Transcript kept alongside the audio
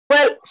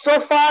So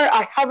far,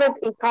 I haven't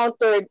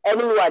encountered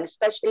anyone,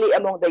 especially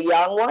among the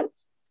young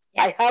ones.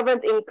 Yeah. I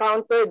haven't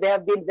encountered, they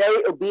have been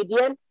very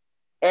obedient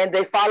and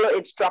they follow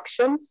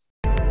instructions.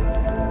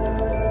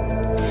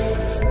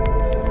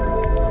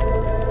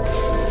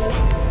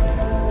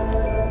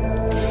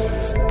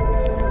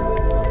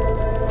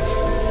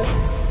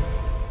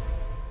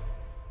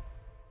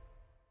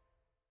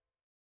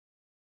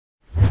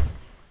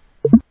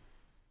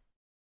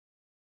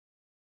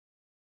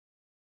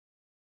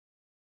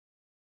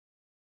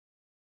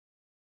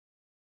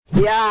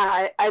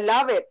 Yeah, I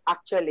love it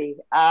actually.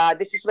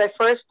 This is my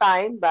first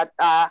time, but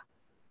I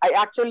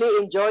actually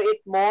enjoy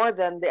it more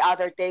than the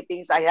other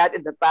tapings I had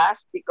in the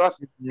past because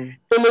Mhm.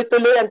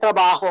 tuloy-tuloy ang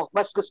trabaho.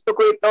 Mas gusto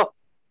ko ito. Oo.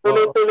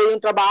 Tuloy-tuloy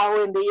yung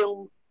trabaho, hindi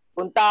yung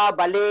punta,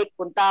 balik,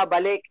 punta,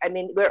 balik. I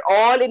mean, we're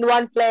all in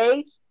one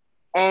place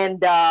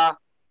and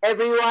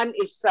everyone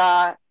is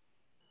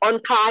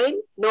on time.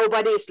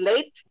 Nobody is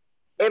late.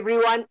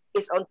 Everyone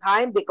is on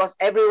time because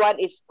everyone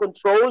is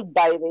controlled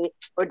by the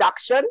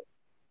production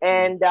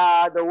and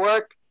the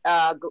work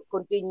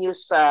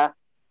continues. The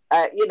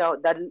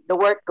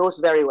work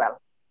goes very well.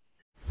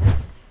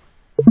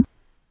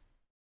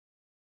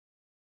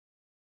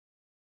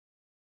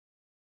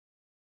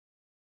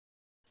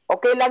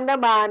 Okay lang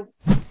naman.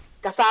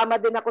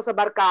 Kasama din ako sa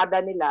barkada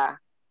nila.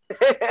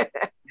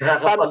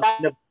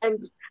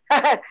 sometimes,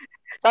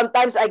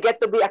 sometimes I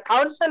get to be a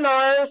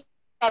counselor.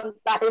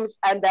 Sometimes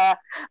I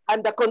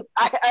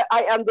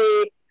am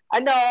the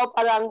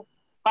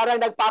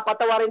parang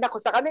nagpapatawa rin ako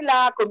sa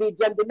kanila.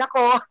 Comedian din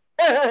ako.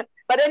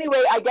 But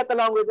anyway, I get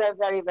along with them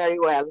very, very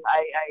well.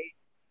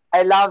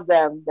 I love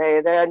them.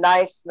 They're a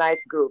nice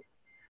group.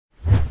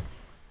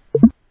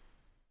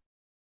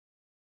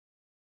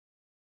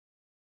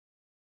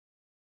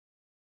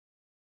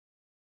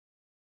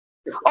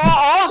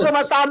 Oo,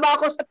 sumasama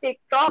ako sa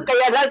TikTok.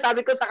 Kaya lang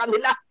sabi ko sa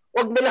kanila,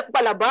 huwag nilang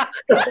palabas.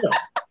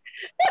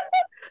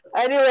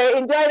 Anyway,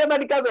 enjoy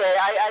naman kami.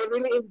 I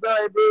really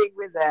enjoy being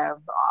with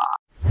them.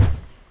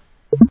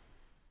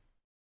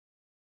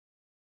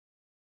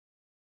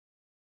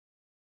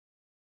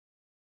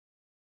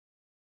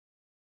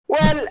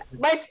 Well,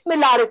 may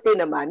similarity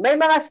naman. May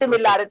mga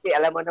similarity.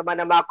 Alam mo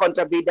naman ang mga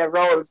contrabida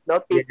roles,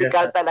 no?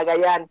 Typical talaga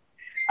yan.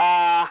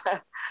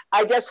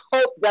 I just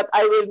hope that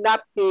I will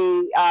not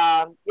be,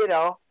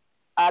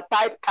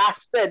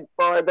 typecasted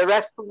for the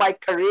rest of my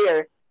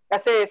career.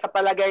 Kasi sa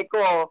palagay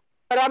ko,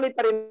 marami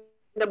pa rin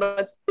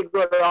naman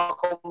siguro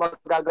ako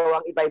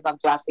magagawang iba-ibang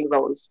klaseng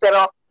roles.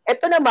 Pero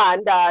ito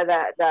naman,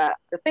 the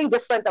thing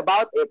different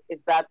about it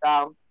is that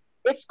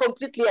it's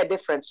completely a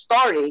different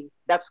story.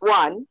 That's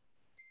one.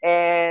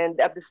 And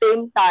at the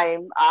same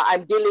time,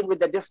 I'm dealing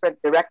with a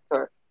different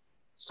director.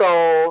 So,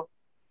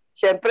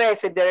 syempre,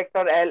 si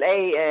Director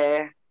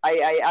LA,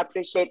 I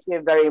appreciate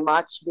him very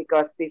much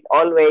because he's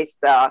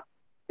always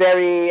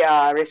very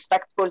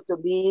respectful to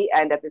me,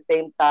 and at the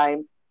same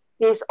time,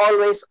 he's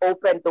always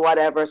open to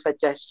whatever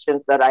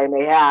suggestions that I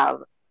may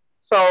have.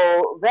 So,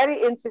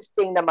 very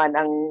interesting naman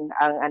ang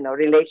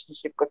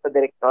relationship ko sa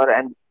director,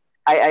 and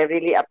I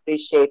really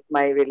appreciate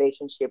my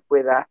relationship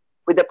with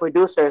the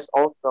producers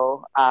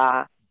also.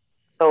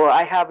 So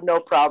I have no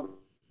problem.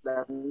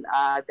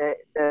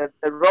 The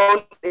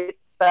role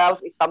itself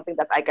is something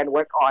that I can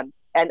work on,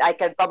 and I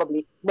can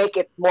probably make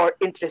it more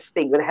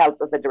interesting with the help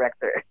of the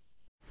director.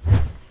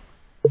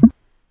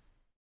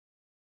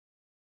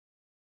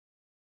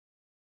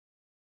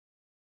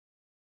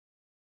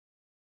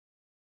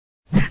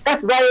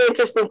 That's a very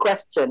interesting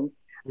question.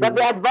 But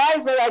the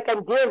advice that I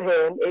can give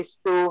him is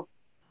to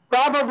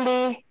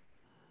probably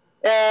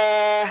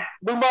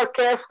be more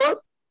careful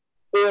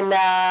in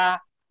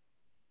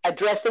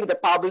addressing the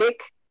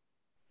public,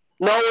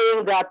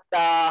 knowing that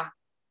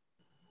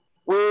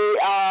we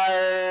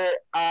are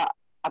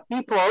a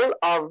people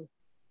of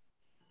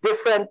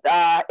different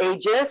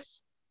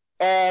ages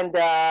and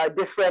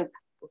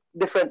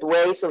different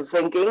ways of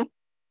thinking.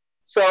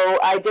 So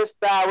I just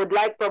would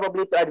like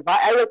probably to advise.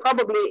 I will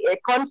probably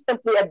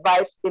constantly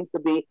advise him to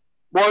be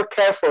more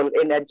careful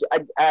in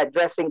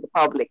addressing the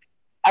public.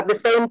 At the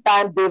same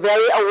time, be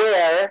very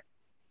aware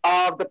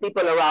of the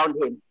people around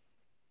him.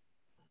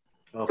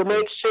 To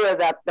make sure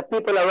that the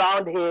people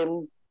around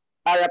him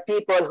are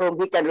people whom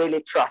he can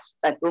really trust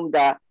and whom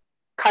the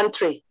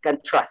country can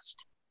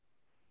trust.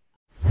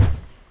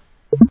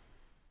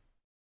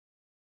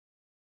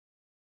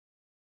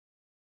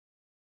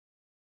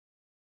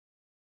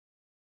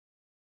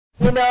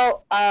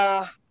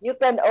 You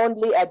can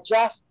only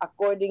adjust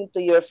according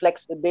to your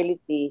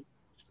flexibility.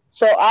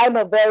 So I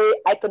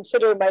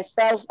consider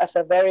myself as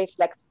a very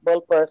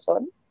flexible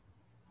person.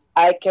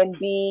 I can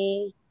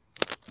be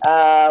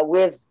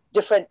with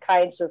different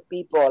kinds of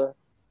people.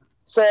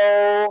 So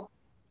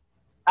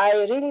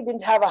I really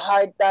didn't have a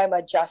hard time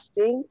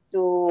adjusting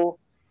to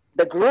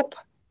the group.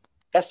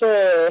 Kasi,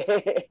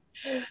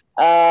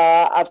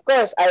 of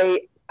course, I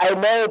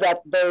know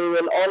that they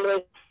will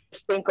always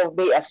think of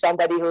me as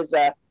somebody who's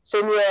a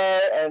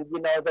senior, and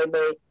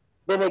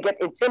they may get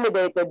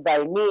intimidated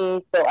by me.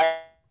 So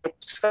I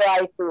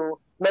try to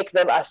make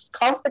them as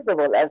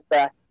comfortable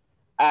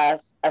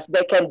as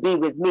they can be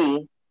with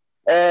me.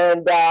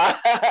 And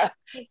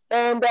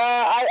and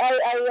I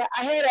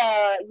had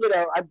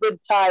a a good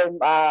time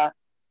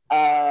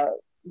uh,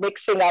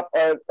 mixing up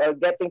or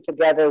getting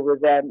together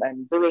with them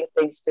and doing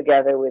things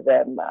together with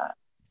them,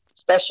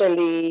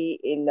 especially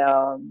in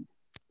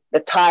the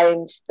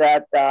times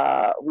that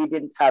we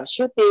didn't have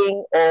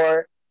shooting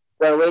or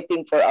we're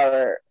waiting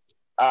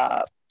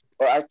uh,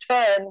 for our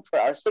turn for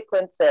our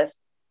sequences.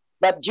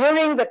 But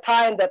during the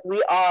time that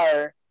we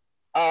are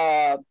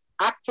uh,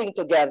 acting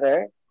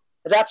together,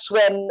 that's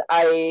when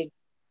I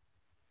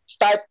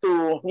start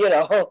to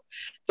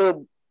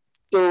to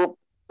to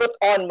put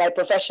on my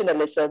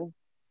professionalism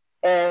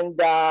and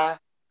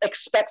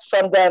expect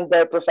from them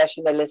their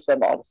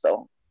professionalism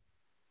also.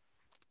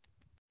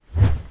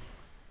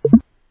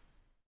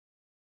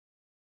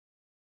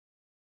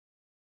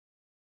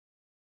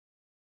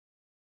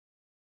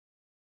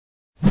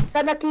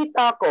 Sa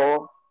nakita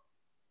ko,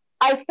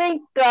 I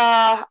think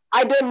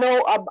I don't know.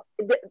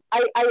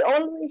 I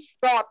always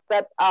thought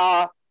that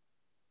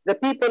the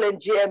people in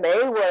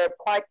GMA were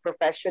quite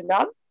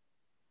professional,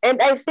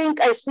 and I think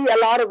I see a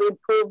lot of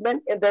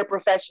improvement in their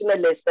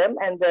professionalism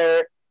and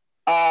their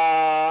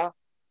uh,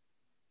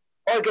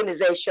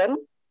 organization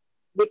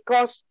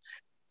because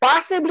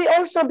possibly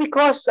also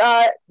because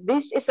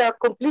this is a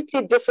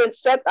completely different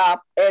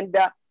setup, and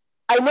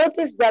I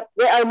noticed that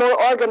they are more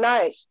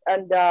organized.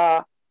 And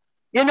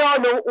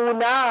nung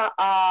una,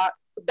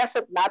 it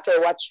doesn't matter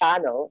what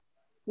channel.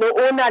 Nung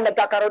una,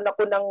 nagkakaroon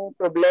ako ng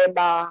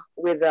problema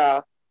with,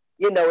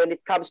 when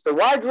it comes to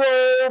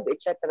wardrobe,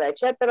 etc.,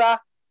 etc.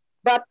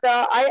 But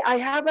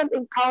I haven't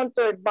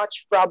encountered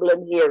much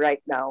problem here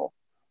right now.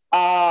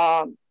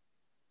 Um,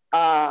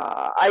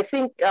 I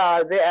think they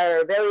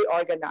are very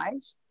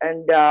organized,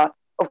 and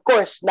of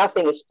course,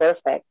 nothing is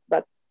perfect.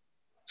 But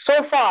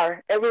so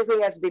far,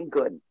 everything has been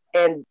good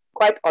and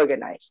quite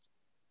organized.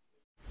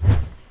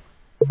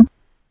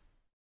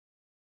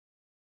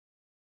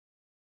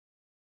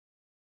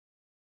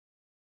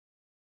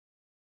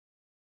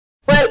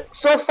 Well,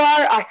 so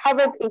far, I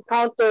haven't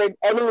encountered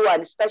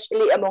anyone,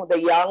 especially among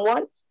the young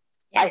ones.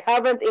 Yeah. I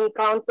haven't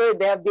encountered,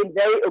 they have been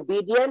very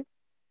obedient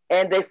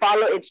and they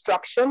follow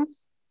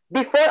instructions.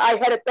 Before I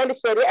had a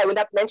teleserie, I will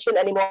not mention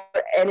anymore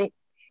any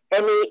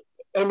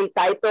any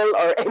title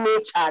or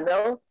any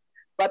channel,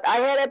 but I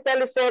had a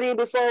teleserie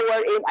before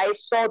wherein I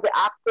saw the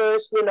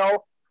actors,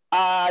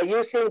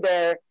 using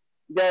their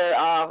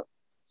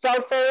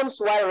cell phones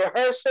while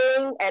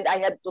rehearsing, and I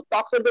had to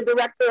talk to the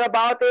director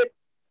about it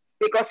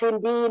because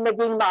hindi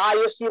naging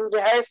maayos yung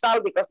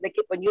rehearsal because they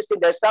keep on using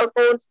their cell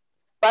phones.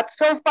 But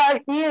so far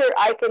here,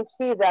 I can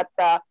see that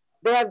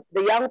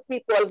the young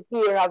people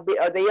here have been,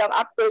 or the young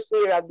actors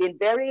here have been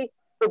very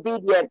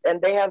obedient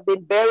and they have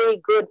been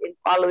very good in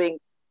following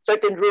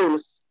certain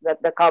rules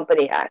that the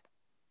company has.